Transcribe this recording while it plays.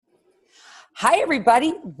Hi,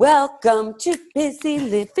 everybody. Welcome to Busy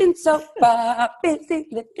Living Sober. Busy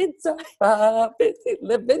Living Sober. Busy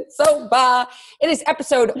Living Sober. It is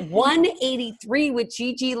episode 183 with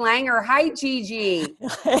Gigi Langer. Hi, Gigi.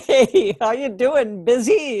 Hey, how you doing?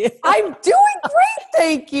 Busy? I'm doing great.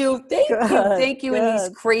 Thank you. Thank you Good. in these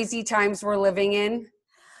crazy times we're living in.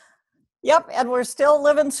 Yep, and we're still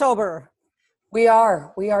living sober. We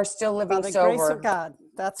are still living By the sober. grace of God.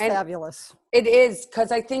 That's fabulous. It is,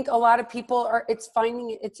 because I think a lot of people it's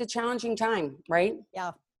a challenging time, right?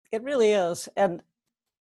 Yeah, it really is. And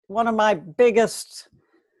one of my biggest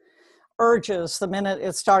urges the minute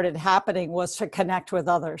it started happening was to connect with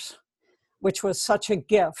others, which was such a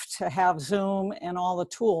gift to have Zoom and all the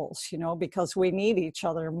tools, because we need each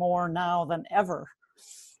other more now than ever.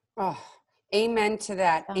 Oh, amen to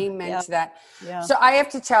that. Amen to that. Yeah. So I have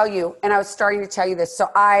to tell you, and I was starting to tell you this. So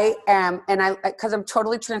I am, because I'm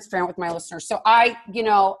totally transparent with my listeners. So I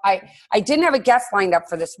didn't have a guest lined up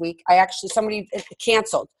for this week. Somebody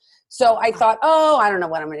canceled. So I thought, I don't know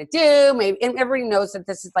what I'm going to do. Maybe, and everybody knows that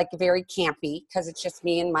this is like very campy because it's just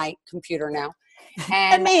me and my computer now.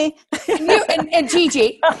 And me. And you and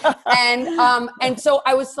Gigi. And so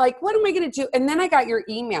I was like, what am I going to do? And then I got your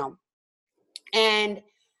email. And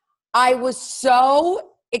I was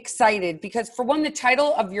so excited because, for one, the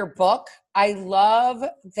title of your book, I love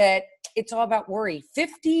that it's all about worry.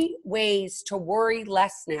 50 ways to worry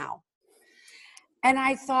less now. And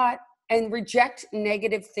I thought, and reject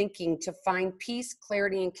negative thinking to find peace,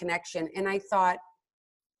 clarity, and connection. And I thought,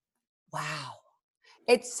 wow.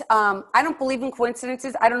 It's, I don't believe in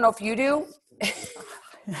coincidences. I don't know if you do.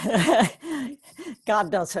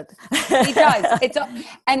 God does it. He does.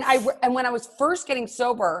 And when I was first getting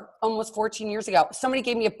sober almost 14 years ago, somebody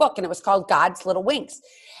gave me a book and it was called God's Little Winks.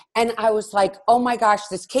 And I was like, oh my gosh,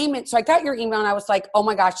 this came in. So I got your email and I was like, oh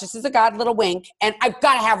my gosh, this is a God Little Wink. And I've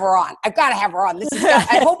got to have her on.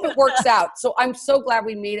 I hope it works out. So I'm so glad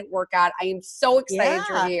we made it work out. I am so excited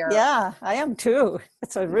you're here. Yeah, I am too.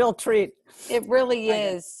 It's a real treat. It really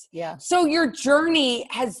is. Yeah. So your journey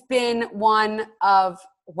has been one of,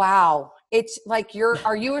 wow. It's like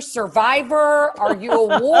are you a survivor? Are you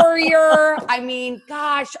a warrior? I mean,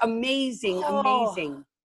 gosh, amazing.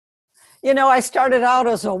 I started out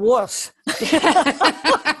as a wuss. I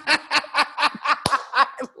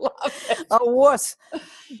love it. A wuss,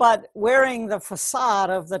 but wearing the facade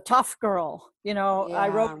of the tough girl. I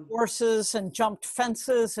rode horses and jumped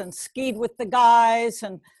fences and skied with the guys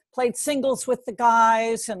and played singles with the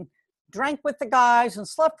guys and drank with the guys and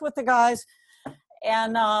slept with the guys.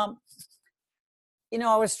 And, I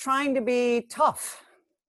was trying to be tough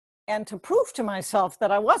and to prove to myself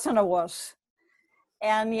that I wasn't a wuss.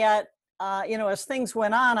 And yet, as things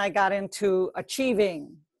went on, I got into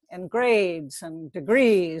achieving and grades and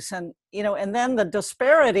degrees and then the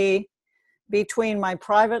disparity between my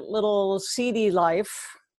private little seedy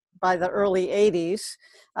life by the early 80s.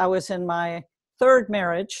 I was in my third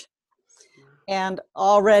marriage and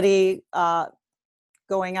already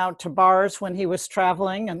going out to bars when he was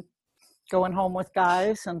traveling and going home with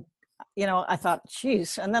guys. And, I thought,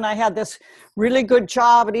 geez. And then I had this really good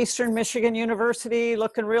job at Eastern Michigan University,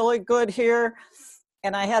 looking really good here.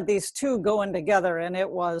 And I had these two going together and it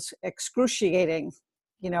was excruciating,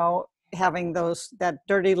 having that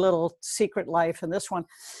dirty little secret life and this one.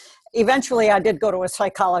 Eventually I did go to a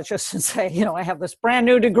psychologist and say, I have this brand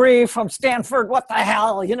new degree from Stanford. What the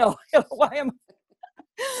hell?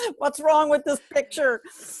 What's wrong with this picture?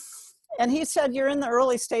 And he said, you're in the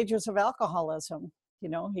early stages of alcoholism.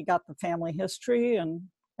 He got the family history and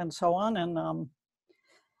so on. And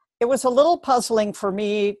it was a little puzzling for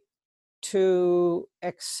me to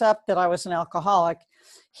accept that I was an alcoholic.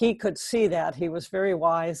 He could see that. He was very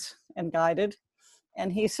wise and guided.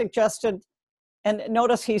 And he suggested, and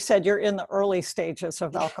notice he said, you're in the early stages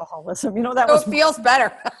of alcoholism. It feels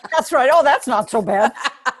better. That's right. Oh, that's not so bad.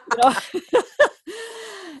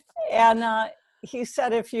 And he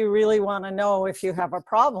said, if you really want to know if you have a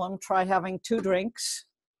problem, try having 2 drinks,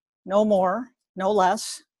 no more, no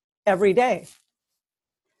less, every day.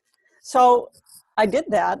 So I did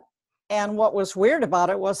that. And what was weird about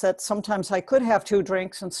it was that sometimes I could have 2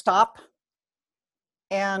 drinks and stop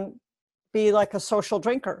and be like a social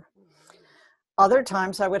drinker. Other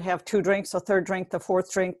times I would have 2 drinks, a third drink, the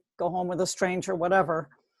fourth drink, go home with a stranger, whatever.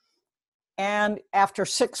 And after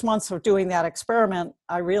 6 months of doing that experiment,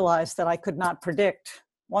 I realized that I could not predict.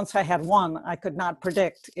 Once I had one, I could not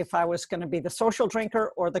predict if I was going to be the social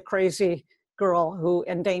drinker or the crazy girl who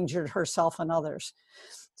endangered herself and others.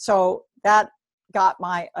 So that got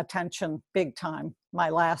my attention big time. My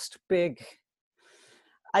last big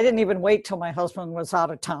I didn't even wait till my husband was out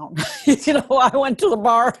of town. I went to the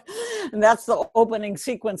bar And that's the opening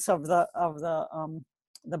sequence of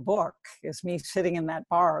the book, is me sitting in that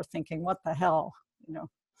bar thinking, what the hell, you know.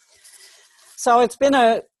 So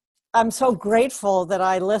I'm so grateful that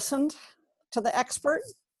I listened to the expert.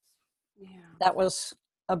 Yeah. That was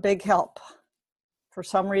a big help. For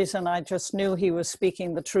some reason, I just knew he was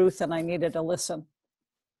speaking the truth and I needed to listen.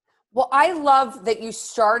 Well, I love that you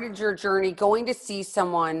started your journey going to see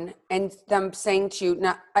someone and them saying to you,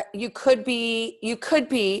 now you could be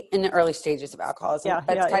in the early stages of alcoholism. Yeah,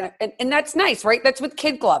 That's kind of, and that's nice, right? That's with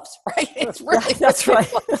kid gloves, right? It's really, that's right.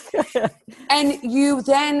 And you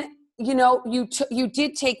then, you know, you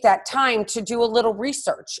did take that time to do a little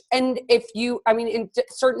research. And if you, I mean, in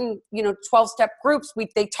certain, you know, 12-step groups,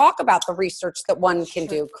 they talk about the research that one can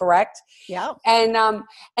do, correct? Yeah.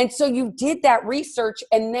 And so you did that research,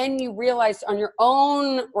 and then you realized on your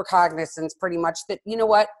own recognizance pretty much that, you know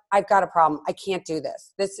what, I've got a problem. I can't do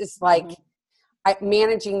this. This is like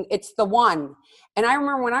managing, it's the one. And I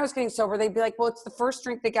remember when I was getting sober, they'd be like, well, it's the first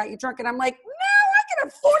drink that got you drunk. And I'm like, no, I can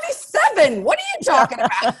have 47. What are you talking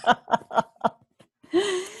about?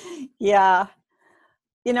 Yeah.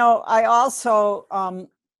 You know, I also,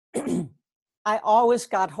 I always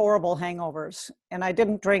got horrible hangovers, and I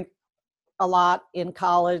didn't drink a lot in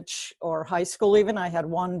college or high school even. I had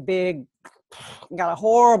one big, got a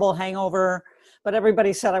horrible hangover, but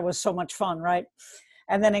everybody said I was so much fun, right?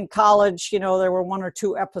 And then in college, you know, there were 1 or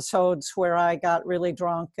 2 episodes where I got really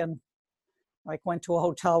drunk and like went to a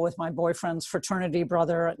hotel with my boyfriend's fraternity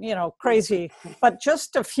brother, you know, crazy, but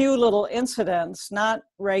just a few little incidents, not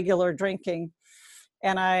regular drinking.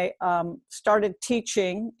 And I started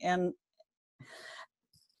teaching and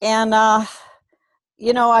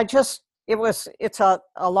you know, it's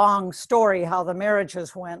a long story how the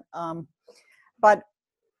marriages went. But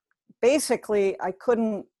basically I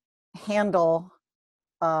couldn't handle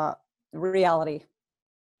reality.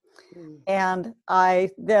 And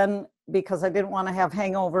I then, because I didn't want to have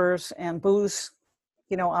hangovers and booze,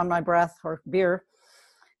 you know, on my breath, or beer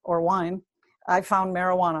or wine, I found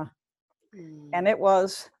marijuana. And it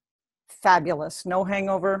was fabulous. No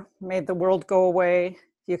hangover, made the world go away.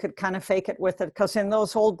 You could kind of fake it with it, because in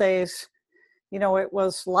those old days, you know, it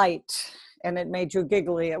was light and it made you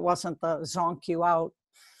giggly. It wasn't the zonk you out.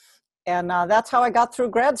 And that's how I got through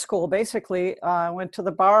grad school. Basically, I went to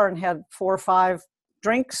the bar and had 4 or 5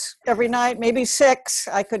 drinks every night, maybe 6.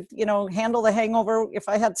 I could, you know, handle the hangover if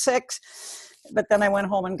I had 6. But then I went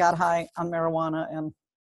home and got high on marijuana.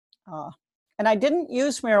 And I didn't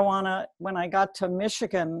use marijuana when I got to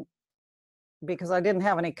Michigan because I didn't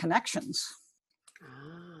have any connections.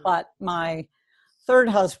 But my third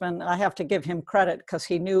husband, I have to give him credit, because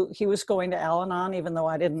he knew he was going to Al-Anon, even though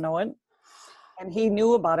I didn't know it. And he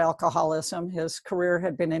knew about alcoholism. His career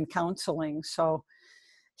had been in counseling. So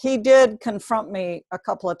he did confront me a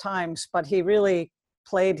couple of times, but he really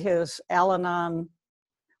played his Al-Anon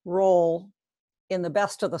role in the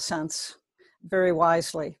best of the sense very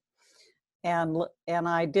wisely. And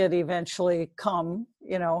I did eventually come,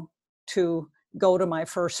 you know, to go to my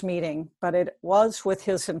first meeting, but it was with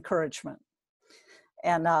his encouragement.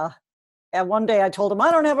 And one day I told him, I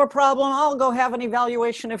don't have a problem. I'll go have an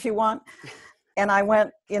evaluation if you want. And I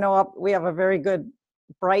went, you know, we have a very good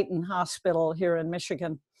Brighton hospital here in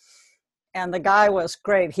Michigan. And the guy was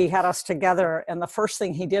great. He had us together. And the first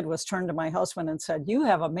thing he did was turn to my husband and said, you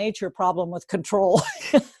have a major problem with control.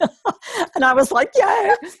 And I was like,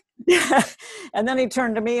 yeah. And then he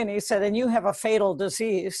turned to me and he said, and you have a fatal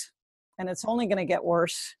disease, and it's only going to get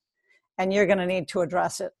worse, and you're going to need to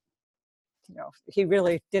address it. You know, he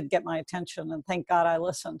really did get my attention, and thank God I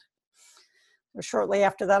listened. Shortly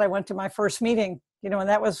after that, I went to my first meeting, you know, and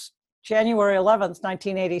that was January 11th,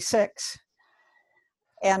 1986.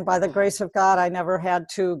 And by the grace of God, I never had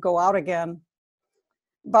to go out again.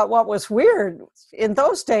 But what was weird, in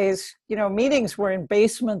those days, you know, meetings were in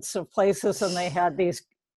basements of places, and they had these,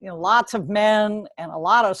 you know, lots of men and a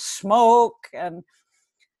lot of smoke. And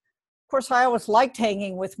of course, I always liked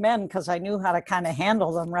hanging with men because I knew how to kind of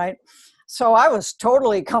handle them, right? So I was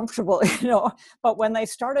totally comfortable, you know. But when they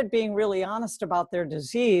started being really honest about their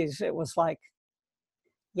disease, it was like,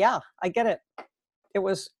 yeah, I get it. It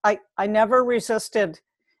was, I never resisted.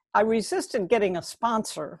 I resisted getting a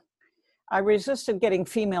sponsor. I resisted getting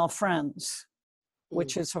female friends,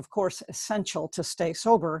 which is, of course, essential to stay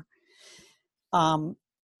sober.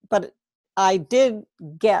 But I did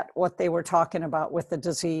get what they were talking about with the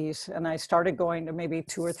disease. And I started going to maybe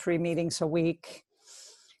 2 or 3 meetings a week.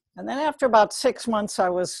 And then after about 6 months, I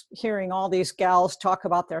was hearing all these gals talk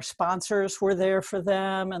about their sponsors were there for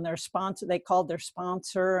them, and their sponsor, they called their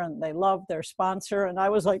sponsor, and they loved their sponsor. And I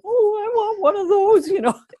was like, oh, I want one of those, you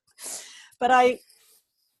know. But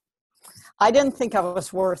I didn't think I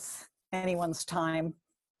was worth anyone's time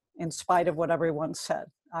in spite of what everyone said.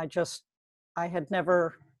 I had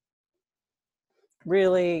never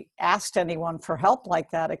really asked anyone for help like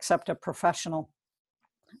that except a professional.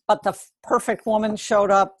 But the perfect woman showed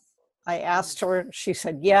up. I asked her, she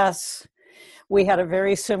said yes. We had a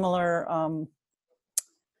very similar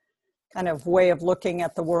kind of way of looking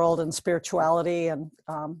at the world and spirituality, and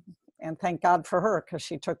thank God for her, because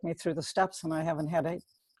she took me through the steps, and I haven't had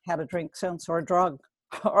a drink since, or a drug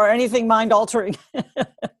or anything mind altering.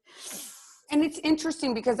 And it's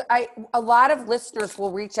interesting because a lot of listeners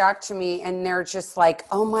will reach out to me and they're just like,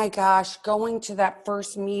 oh my gosh, going to that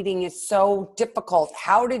first meeting is so difficult.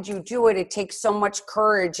 How did you do it? It takes so much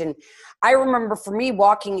courage. And I remember for me,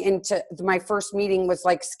 walking into my first meeting was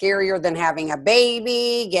like scarier than having a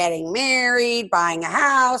baby, getting married, buying a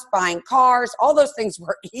house, buying cars. All those things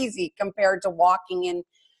were easy compared to walking in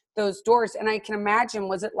those doors. And I can imagine,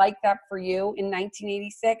 was it like that for you in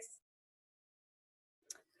 1986?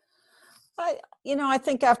 I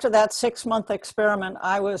think after that 6-month experiment,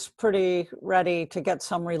 I was pretty ready to get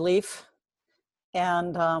some relief.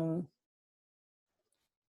 And I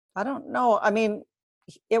don't know. I mean,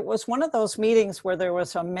 it was one of those meetings where there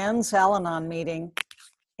was a men's Al-Anon meeting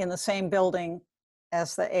in the same building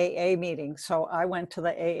as the AA meeting. So I went to the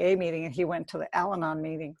AA meeting and he went to the Al-Anon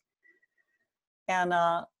meeting. And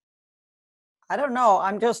I don't know.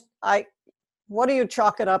 What do you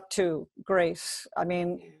chalk it up to, Grace? I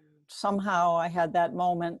mean, somehow I had that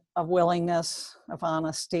moment of willingness, of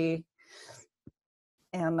honesty.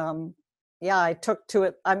 And I took to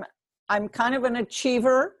it. I'm kind of an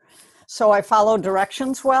achiever, so I follow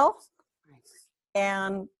directions well.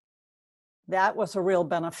 And that was a real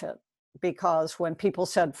benefit, because when people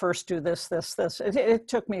said first do this, it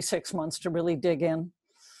took me 6 months to really dig in.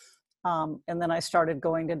 And then I started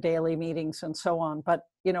going to daily meetings and so on. But,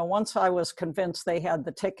 once I was convinced they had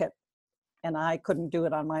the ticket, and I couldn't do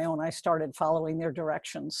it on my own, I started following their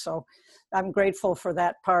directions. So I'm grateful for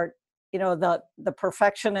that part. The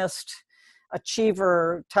perfectionist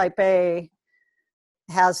achiever type A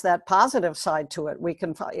has that positive side to it.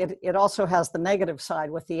 It also has the negative side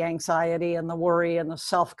with the anxiety and the worry and the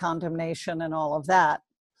self-condemnation and all of that,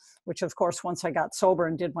 which of course, once I got sober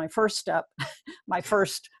and did my first step, my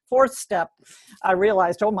fourth step, I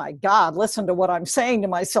realized, oh my God, listen to what I'm saying to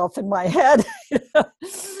myself in my head.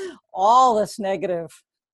 All this negative,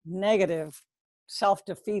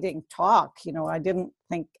 self-defeating talk. I didn't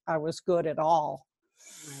think I was good at all.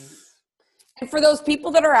 Right. And for those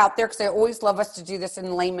people that are out there, because I always love us to do this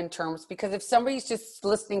in layman terms, because if somebody's just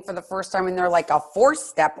listening for the first time and they're like, a 4th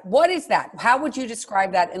step, what is that? How would you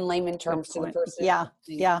describe that in layman terms to the person?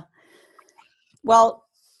 Yeah. Well,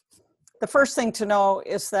 the first thing to know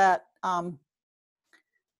is that,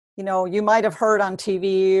 you might have heard on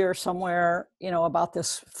TV or somewhere, about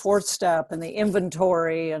this 4th step and the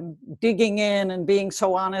inventory and digging in and being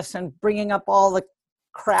so honest and bringing up all the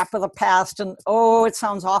crap of the past. And, it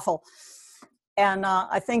sounds awful. And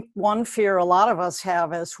I think one fear a lot of us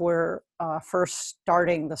have as we're first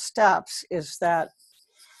starting the steps is that,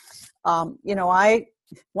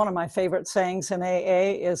 one of my favorite sayings in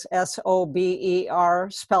AA is SOBER,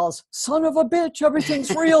 spells son of a bitch,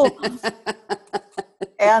 everything's real.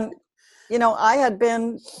 And, I had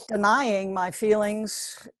been denying my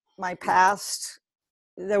feelings, my past.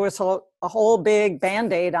 There was a whole big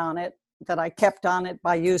Band-Aid on it that I kept on it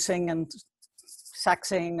by using and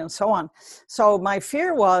sexing and so on. So my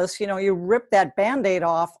fear was, you rip that Band-Aid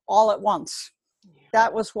off all at once.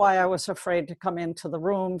 That was why I was afraid to come into the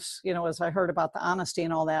rooms, as I heard about the honesty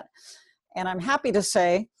and all that. And I'm happy to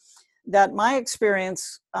say that my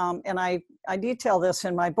experience, and I detail this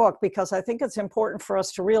in my book, because I think it's important for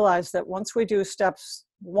us to realize that once we do steps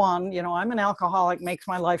 1, I'm an alcoholic, makes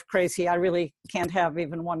my life crazy. I really can't have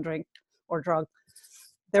even one drink or drug.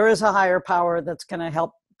 There is a higher power that's going to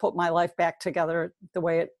help put my life back together the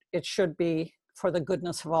way it should be for the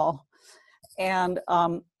goodness of all. And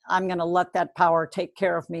I'm going to let that power take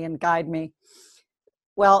care of me and guide me.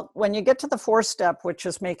 Well, when you get to the 4th step, which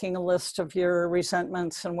is making a list of your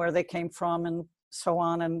resentments and where they came from and so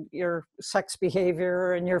on, and your sex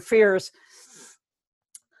behavior and your fears,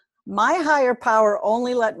 my higher power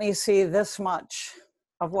only let me see this much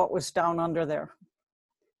of what was down under there.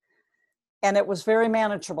 And it was very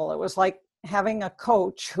manageable. It was like having a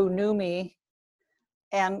coach who knew me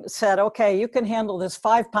and said, okay, you can handle this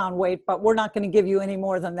 5-pound weight, but we're not going to give you any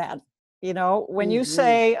more than that. When you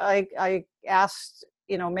say, I asked,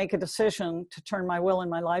 make a decision to turn my will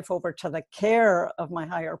and my life over to the care of my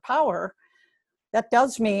higher power, that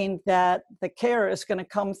does mean that the care is going to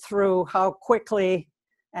come through how quickly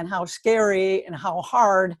and how scary and how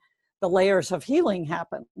hard the layers of healing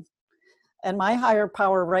happen. And my higher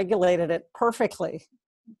power regulated it perfectly,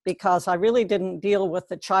 because I really didn't deal with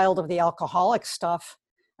the child of the alcoholic stuff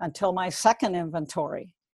until my second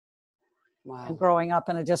inventory. Wow. And growing up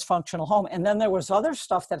in a dysfunctional home. And then there was other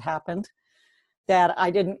stuff that happened that I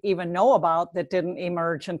didn't even know about, that didn't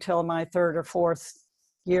emerge until my third or fourth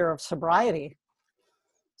year of sobriety.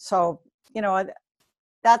 So, you know,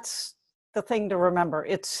 that's the thing to remember.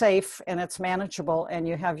 It's safe and it's manageable, and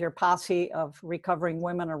you have your posse of recovering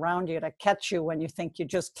women around you to catch you when you think you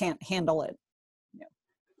just can't handle it. Yeah.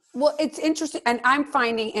 Well, it's interesting. And I'm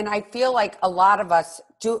finding, and I feel like a lot of us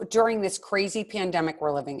do during this crazy pandemic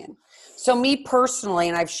we're living in. So me personally,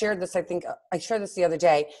 and I've shared this, I think I shared this the other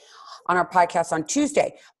day on our podcast on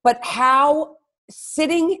Tuesday, but how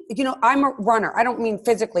sitting, you know, I'm a runner. I don't mean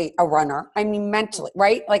physically a runner. I mean mentally,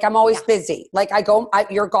 right? Like I'm always busy. Like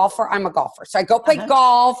you're a golfer. I'm a golfer. So I go play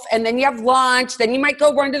golf, and then you have lunch, then you might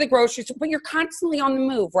go run to the grocery store, but you're constantly on the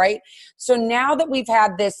move, right? So now that we've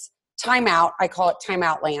had this timeout, I call it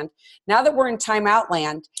timeout land. Now that we're in timeout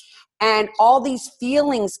land and all these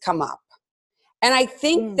feelings come up, and I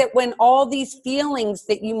think that when all these feelings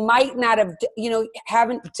that you might not have, you know,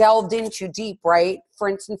 haven't delved into deep, right? For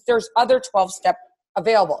instance, there's other 12-step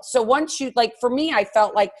available. So once you, like for me, I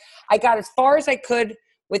felt like I got as far as I could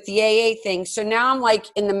with the AA thing. So now I'm like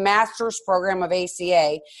in the master's program of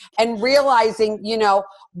ACA and realizing, you know,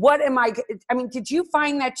 what am I mean, did you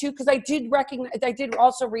find that too? Because I did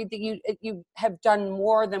also read that you have done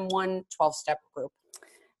more than one 12-step group.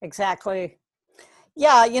 Exactly.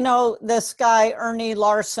 Yeah, you know, this guy, Ernie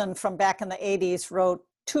Larson, from back in the 80s, wrote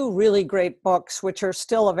 2 really great books, which are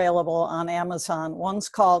still available on Amazon. One's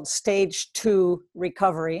called Stage 2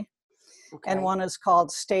 Recovery, and one is called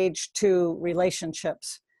Stage 2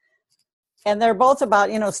 Relationships. And they're both about,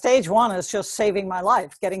 you know, stage 1 is just saving my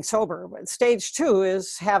life, getting sober. But stage 2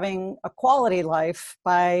 is having a quality life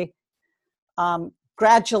by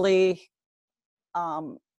gradually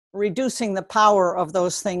reducing the power of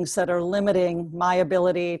those things that are limiting my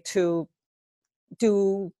ability to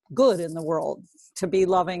do good in the world, to be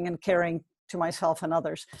loving and caring to myself and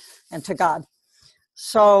others and to God.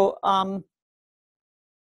 So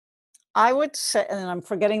I would say, and I'm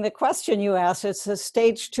forgetting the question you asked, it's a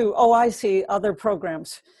stage 2. Oh, I see, other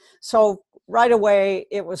programs. So right away,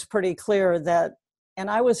 it was pretty clear that, and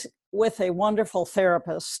I was with a wonderful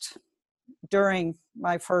therapist during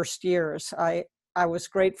my first years. I was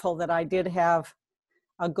grateful that I did have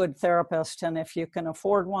a good therapist, and if you can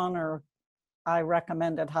afford one, or I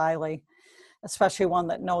recommend it highly, especially one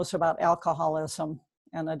that knows about alcoholism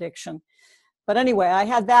and addiction. But anyway, I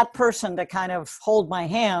had that person to kind of hold my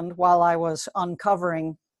hand while I was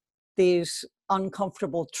uncovering these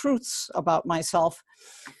uncomfortable truths about myself.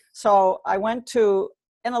 So I went to,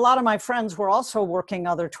 and a lot of my friends were also working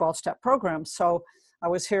other 12-step programs. So I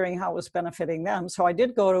was hearing how it was benefiting them. So I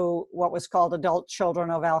did go to what was called Adult Children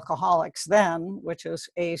of Alcoholics then, which is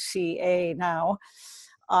ACA now.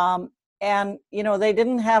 And, you know, they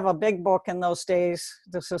didn't have a big book in those days.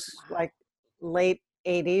 This is like late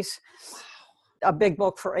 80s, a big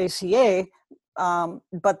book for ACA.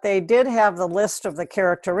 But they did have the list of the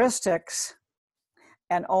characteristics.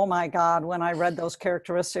 And oh my God, when I read those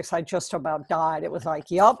characteristics, I just about died. It was like,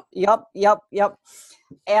 yup.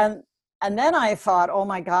 And then I thought, oh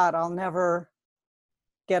my God, I'll never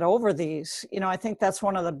get over these. You know, I think that's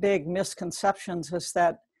one of the big misconceptions, is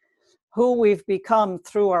that who we've become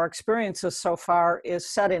through our experiences so far is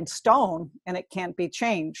set in stone and it can't be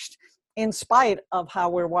changed, in spite of how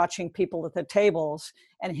we're watching people at the tables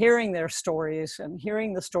and hearing their stories and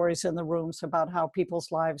hearing the stories in the rooms about how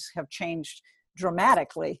people's lives have changed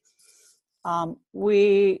dramatically.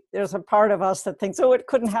 There's a part of us that thinks, oh, it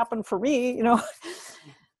couldn't happen for me, you know.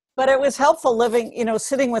 But it was helpful living, you know,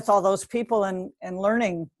 sitting with all those people and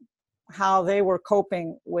learning how they were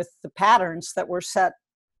coping with the patterns that were set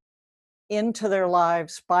into their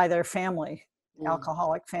lives by their family,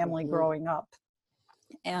 alcoholic family growing up.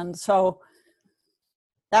 And so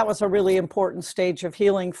that was a really important stage of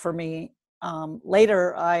healing for me.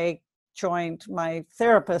 Later, I joined, my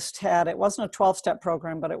therapist it wasn't a 12-step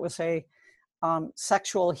program, but it was a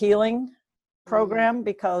sexual healing program,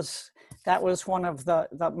 because that was one of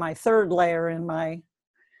my third layer in my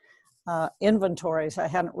inventories. I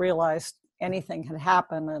hadn't realized anything had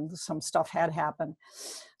happened, and some stuff had happened.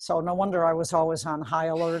 So no wonder I was always on high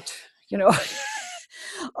alert, you know.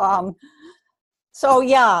 So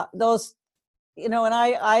yeah, those, you know, and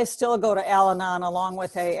I still go to Al-Anon along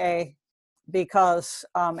with AA, because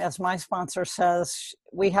as my sponsor says,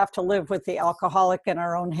 we have to live with the alcoholic in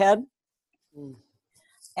our own head.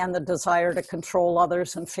 and the desire to control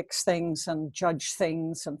others and fix things and judge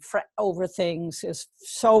things and fret over things is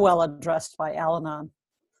so well addressed by Al-Anon.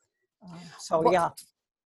 Yeah.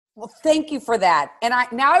 Well, thank you for that. And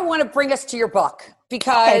now I want to bring us to your book,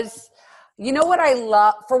 because you know what I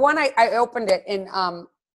love? For one, I opened it in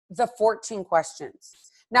the 14 questions.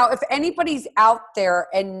 Now, if anybody's out there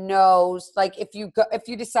and knows, like if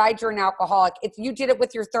you decide you're an alcoholic, if you did it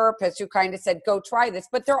with your therapist who kind of said, go try this,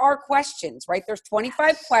 but there are questions, right? There's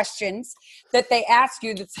 25 questions that they ask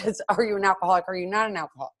you that says, are you an alcoholic? Are you not an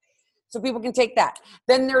alcoholic? So people can take that.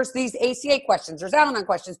 Then there's these ACA questions, there's Al-Anon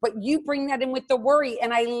questions, but you bring that in with the worry.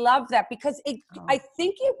 And I love that, because I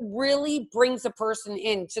think it really brings a person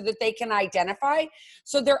in so that they can identify.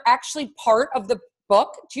 So they're actually part of the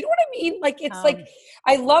book. Do you know what I mean? Like, it's like,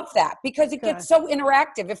 I love that, because it gets so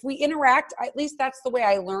interactive. If we interact, at least that's the way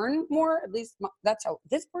I learn more. At least that's how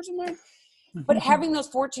this person learned. But having those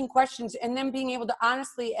 14 questions and then being able to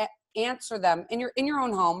honestly answer them in your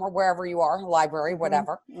own home or wherever you are, library,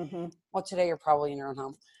 whatever. Well, today you're probably in your own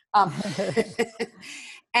home.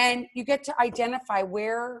 And you get to identify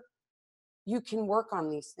where you can work on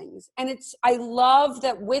these things. And I love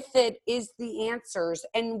that with it is the answers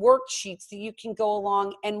and worksheets that you can go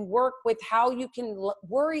along and work with how you can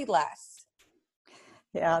worry less.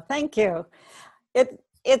 Yeah, thank you.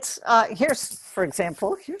 It's here's, for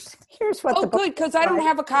example, here's what. Oh, good, because I don't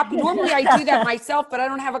have a copy. Normally I do that myself, but I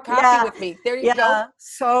don't have a copy with me. There you go.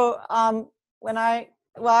 So I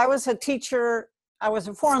was a teacher. I was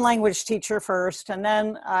a foreign language teacher first, and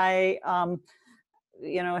then I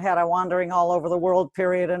had a wandering all over the world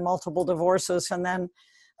period and multiple divorces, and then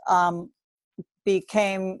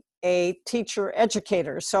became a teacher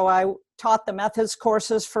educator. So I taught the methods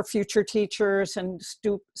courses for future teachers and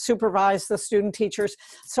supervised the student teachers.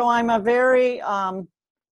 So I'm a very, I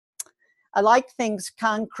like things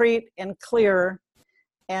concrete and clear,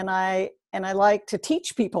 and I like to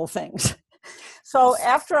teach people things. So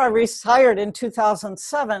after I retired in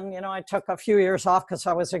 2007, I took a few years off because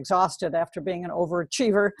I was exhausted after being an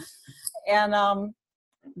overachiever. And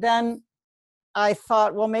then I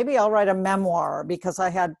thought, well, maybe I'll write a memoir, because I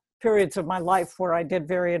had periods of my life where I did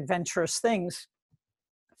very adventurous things,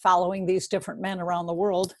 following these different men around the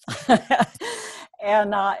world.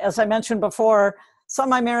 And as I mentioned before,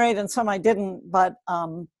 some I married and some I didn't, but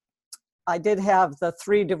I did have the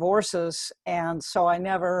 3 divorces, and so I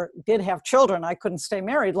never did have children. I couldn't stay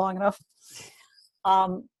married long enough.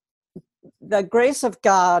 The grace of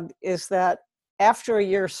God is that after a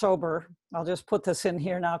year sober, I'll just put this in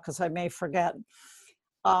here now because I may forget,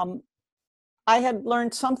 I had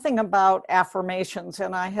learned something about affirmations,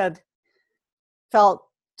 and I had felt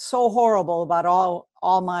so horrible about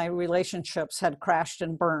all my relationships had crashed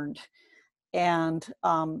and burned. And,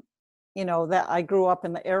 that I grew up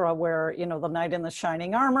in the era where, the knight in the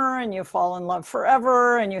shining armor, and you fall in love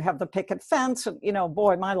forever, and you have the picket fence. And,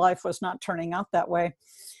 boy, my life was not turning out that way.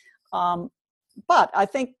 But I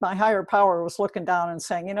think my higher power was looking down and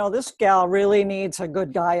saying, this gal really needs a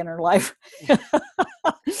good guy in her life.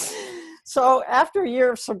 So after a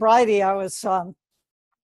year of sobriety, I was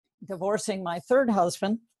divorcing my 3rd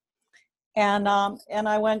husband. And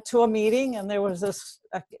I went to a meeting, and there was this,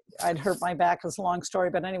 I'd hurt my back, it's a long story,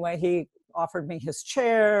 but anyway, he offered me his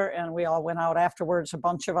chair, and we all went out afterwards, a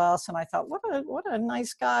bunch of us, and I thought, what a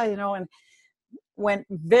nice guy, and went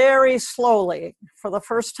very slowly. For the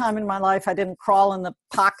first time in my life, I didn't crawl in the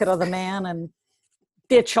pocket of the man and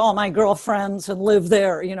ditch all my girlfriends and live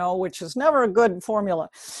there, which is never a good formula.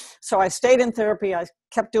 So I stayed in therapy. I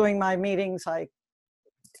kept doing my meetings. I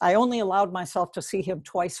only allowed myself to see him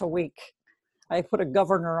twice a week. I put a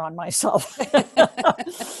governor on myself.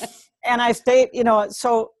 And I stayed, and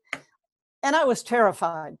I was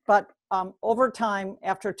terrified. But over time,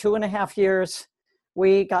 after 2.5 years,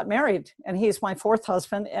 we got married, and he's my 4th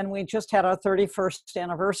husband, and we just had our 31st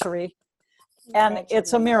anniversary. And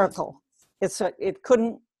it's a miracle. I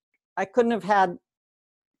couldn't have had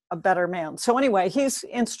a better man. So anyway, he's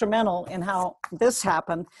instrumental in how this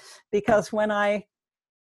happened, because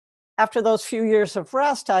after those few years of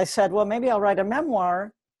rest, I said, well, maybe I'll write a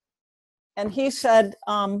memoir. And he said,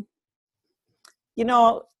 why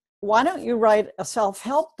don't you write a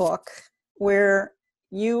self-help book where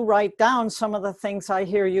you write down some of the things I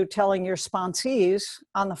hear you telling your sponsees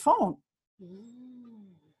on the phone?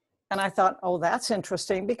 And I thought, oh, that's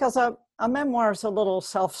interesting, because a memoir is a little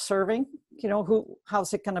self-serving.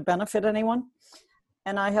 How's it going to benefit anyone?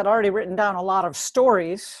 And I had already written down a lot of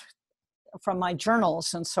stories from my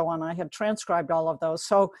journals and so on. I had transcribed all of those.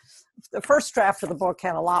 So the first draft of the book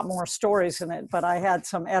had a lot more stories in it, but I had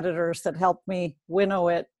some editors that helped me winnow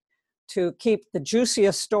it to keep the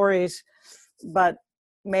juiciest stories, but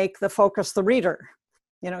make the focus the reader.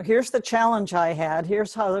 Here's the challenge I had.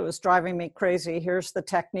 Here's how it was driving me crazy. Here's the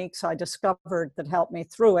techniques I discovered that helped me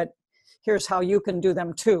through it. Here's how you can do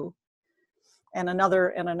them too. And another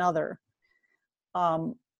and another.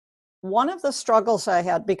 One of the struggles I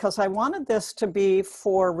had, because I wanted this to be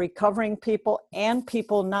for recovering people and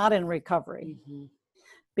people not in recovery,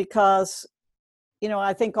 because,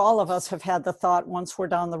 I think all of us have had the thought once we're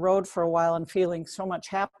down the road for a while and feeling so much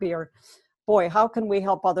happier, boy, how can we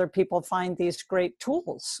help other people find these great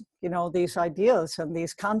tools, these ideas and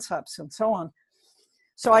these concepts and so on.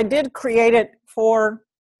 So I did create it for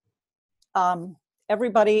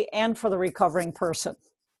everybody and for the recovering person.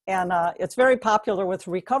 And it's very popular with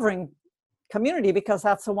the recovering community because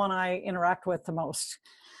that's the one I interact with the most.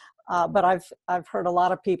 But I've heard a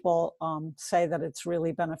lot of people say that it's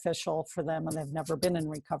really beneficial for them and they've never been in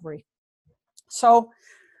recovery. So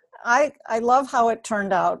I love how it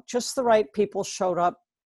turned out. Just the right people showed up,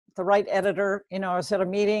 the right editor. I was at a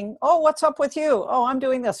meeting. Oh, what's up with you? Oh, I'm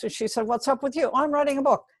doing this. And she said, what's up with you? Oh, I'm writing a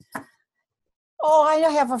book. Oh, I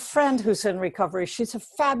have a friend who's in recovery. She's a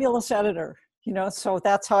fabulous editor. So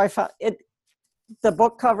that's how I found it. The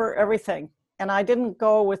book cover, everything. And I didn't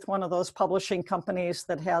go with one of those publishing companies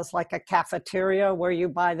that has like a cafeteria where you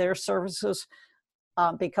buy their services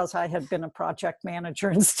because I had been a project manager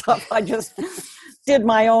and stuff. I just did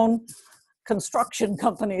my own construction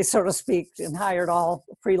company, so to speak, and hired all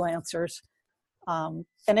freelancers. And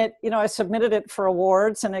it, I submitted it for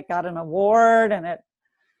awards and it got an award, and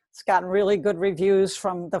it's gotten really good reviews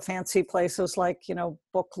from the fancy places like,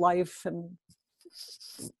 Book Life and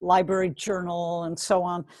Library Journal and so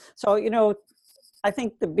on. So, I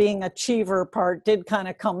think the being achiever part did kind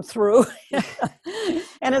of come through.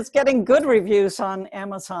 And it's getting good reviews on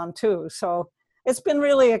Amazon too. So it's been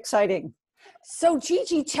really exciting. So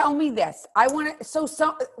Gigi, tell me this. As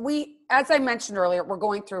I mentioned earlier, we're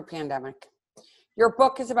going through a pandemic. Your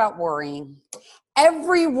book is about worrying.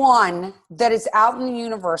 Everyone that is out in the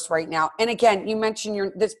universe right now, and again, you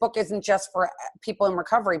mentioned this book isn't just for people in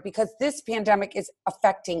recovery, because this pandemic is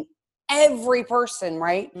affecting every person,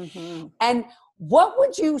 right? And what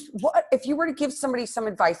if you were to give somebody some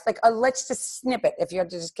advice, like let's just snip it, if you had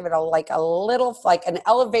to just give it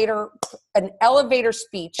an elevator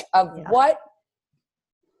speech of what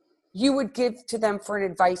you would give to them for an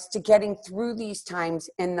advice to getting through these times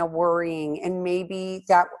and the worrying, and maybe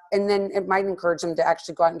that, and then it might encourage them to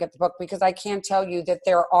actually go out and get the book, because I can tell you that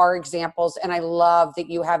there are examples, and I love that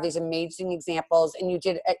you have these amazing examples, and you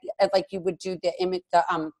did like you would do the image,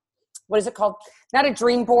 what is it called? Not a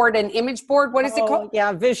dream board, an image board. What is it called?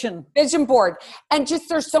 Yeah, vision board. And just,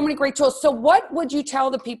 there's so many great tools. So what would you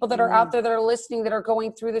tell the people that are out there that are listening, that are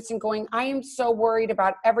going through this and going, I am so worried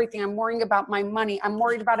about everything. I'm worrying about my money. I'm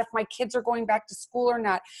worried about if my kids are going back to school or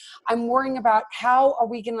not. I'm worrying about how are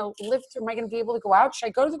we going to live? Am I going to be able to go out? Should I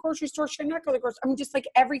go to the grocery store? Should I not go to the grocery store? I mean, just like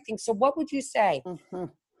everything. So what would you say?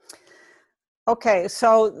 Okay.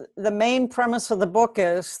 So the main premise of the book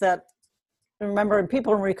is that, remember, in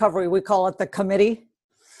people in recovery, we call it the committee.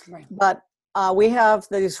 Right. But we have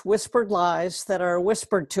these whispered lies that are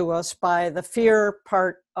whispered to us by the fear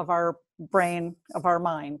part of our brain, of our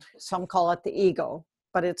mind. Some call it the ego,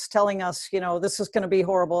 but it's telling us, this is going to be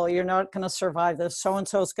horrible. You're not going to survive this.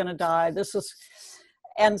 So-and-so is going to die.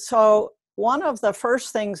 And so one of the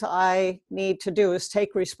first things I need to do is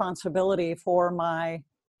take responsibility for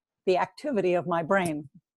the activity of my brain.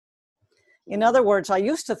 In other words, I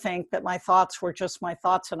used to think that my thoughts were just my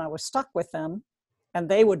thoughts and I was stuck with them and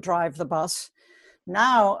they would drive the bus.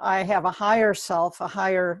 Now I have a higher self, a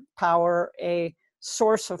higher power, a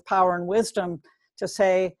source of power and wisdom to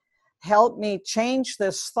say, help me change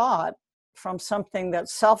this thought from something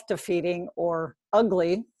that's self-defeating or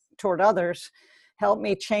ugly toward others. Help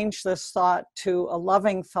me change this thought to a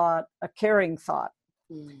loving thought, a caring thought.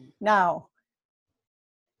 Now,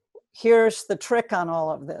 here's the trick on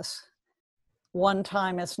all of this. One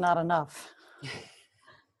time is not enough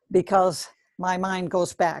because my mind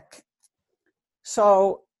goes back.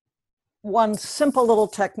 So one simple little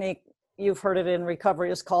technique, you've heard it in recovery,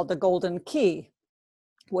 is called the golden key,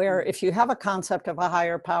 where if you have a concept of a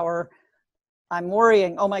higher power, I'm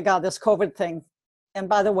worrying, oh my God, this COVID thing. And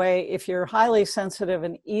by the way, if you're highly sensitive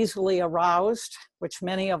and easily aroused, which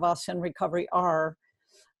many of us in recovery are,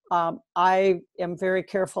 I am very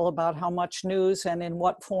careful about how much news and in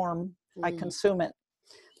what form I consume it.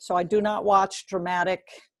 So I do not watch dramatic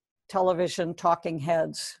television talking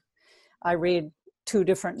heads. I read 2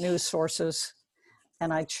 different news sources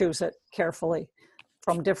and I choose it carefully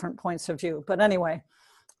from different points of view. But anyway,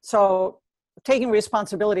 so taking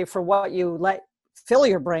responsibility for what you let fill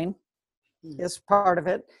your brain is part of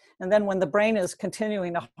it. And then when the brain is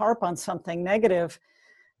continuing to harp on something negative,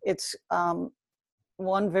 it's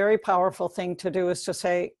one very powerful thing to do is to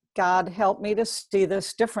say, God, help me to see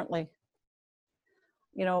this differently.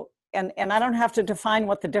 You know, and I don't have to define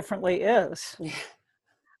what the differently is.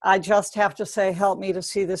 I just have to say, help me to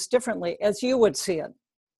see this differently as you would see it,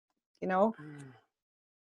 you know?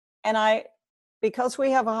 And because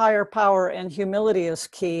we have a higher power and humility is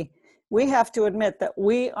key, we have to admit that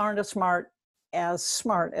we aren't as smart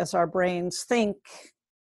as our brains think,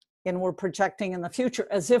 and we're projecting in the future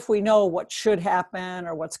as if we know what should happen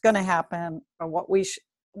or what's going to happen or what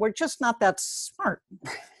we're just not that smart,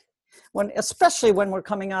 especially when we're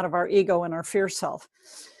coming out of our ego and our fear self.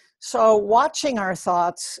 So watching our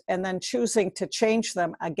thoughts and then choosing to change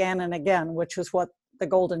them again and again, which is what the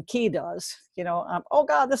golden key does. You know, oh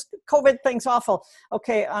God, this COVID thing's awful.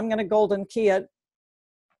 Okay, I'm going to golden key it.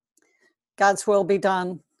 God's will be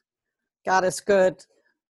done. God is good.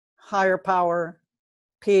 Higher power,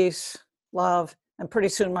 peace, love. And pretty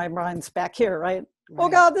soon my mind's back here, right? Oh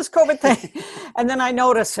God, this COVID thing. And then I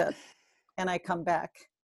notice it and I come back.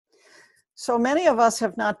 So many of us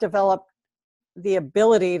have not developed the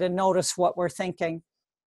ability to notice what we're thinking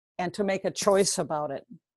and to make a choice about it.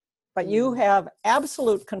 But you have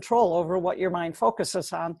absolute control over what your mind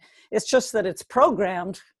focuses on. It's just that it's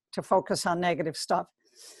programmed to focus on negative stuff.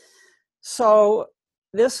 So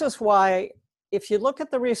this is why, if you look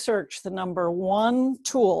at the research, the number one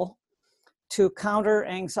tool to counter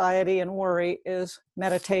anxiety and worry is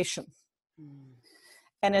meditation.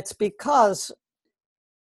 And it's because,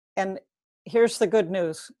 and here's the good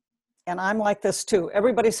news, and I'm like this too.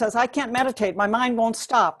 Everybody says, I can't meditate. My mind won't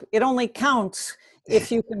stop. It only counts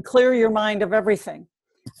if you can clear your mind of everything.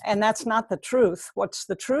 And that's not the truth. What's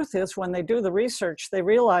the truth is when they do the research, they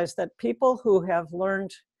realize that people who have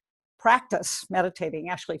learned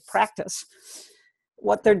meditating,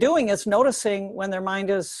 what they're doing is noticing when their mind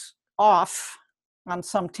is off on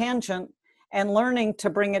some tangent and learning to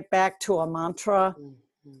bring it back to a mantra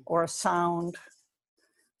or a sound,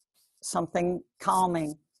 something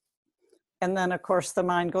calming. And then, of course, the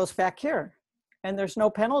mind goes back here. And there's no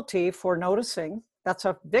penalty for noticing. That's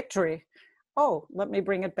a victory. Oh, let me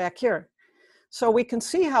bring it back here. So we can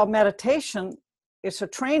see how meditation is a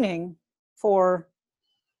training for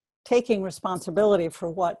taking responsibility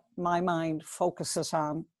for what my mind focuses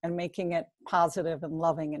on and making it positive and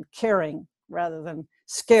loving and caring rather than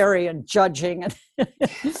scary and judging and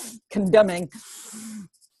condemning.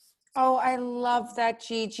 Oh, I love that,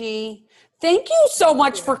 Gigi. Thank you so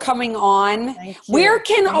much for coming on. Where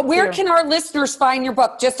can our listeners find your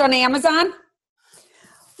book? Just on Amazon?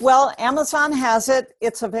 Well, Amazon has it.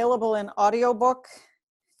 It's available in audiobook.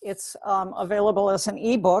 It's available as an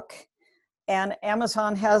ebook. And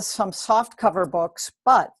Amazon has some soft cover books.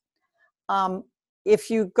 But if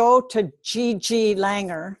you go to Gigi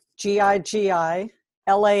Langer,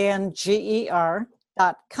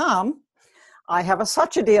 GIGILANGER.com, I have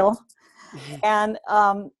such a deal. And,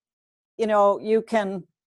 you can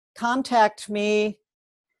contact me.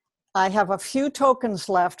 I have a few tokens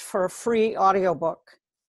left for a free audiobook.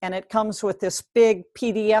 And it comes with this big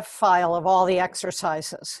PDF file of all the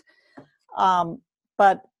exercises.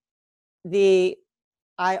 But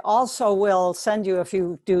I also will send you, if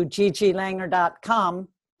you do GigiLanger.com,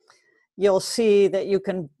 you'll see that you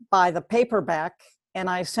can buy the paperback. And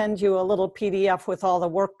I send you a little PDF with all the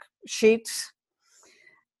worksheets.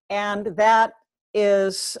 And that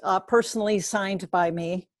is personally signed by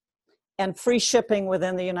me and free shipping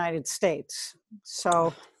within the United States.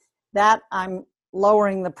 So that I'm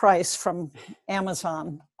lowering the price from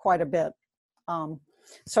Amazon quite a bit.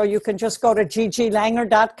 So you can just go to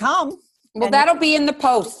GigiLanger.com. Well, that'll be in the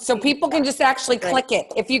post, so people can just actually click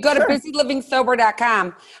it. If you go to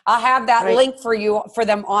busylivingsober.com, I'll have that link for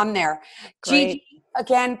them on there. Gigi,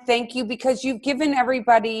 again, thank you, because you've given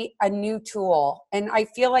everybody a new tool, and I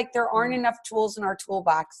feel like there aren't enough tools in our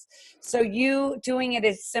toolbox. So you doing it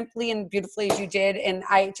as simply and beautifully as you did, and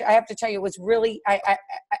I have to tell you, it was really, I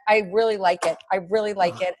really like it. I really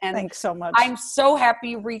like it, and thanks so much. I'm so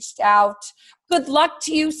happy you reached out. Good luck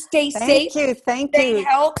to you. Stay safe. Thank you. Stay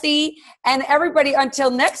healthy. And everybody, until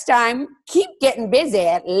next time, keep getting busy,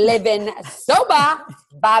 living sober.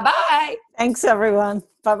 Bye-bye. Thanks, everyone.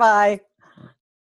 Bye-bye.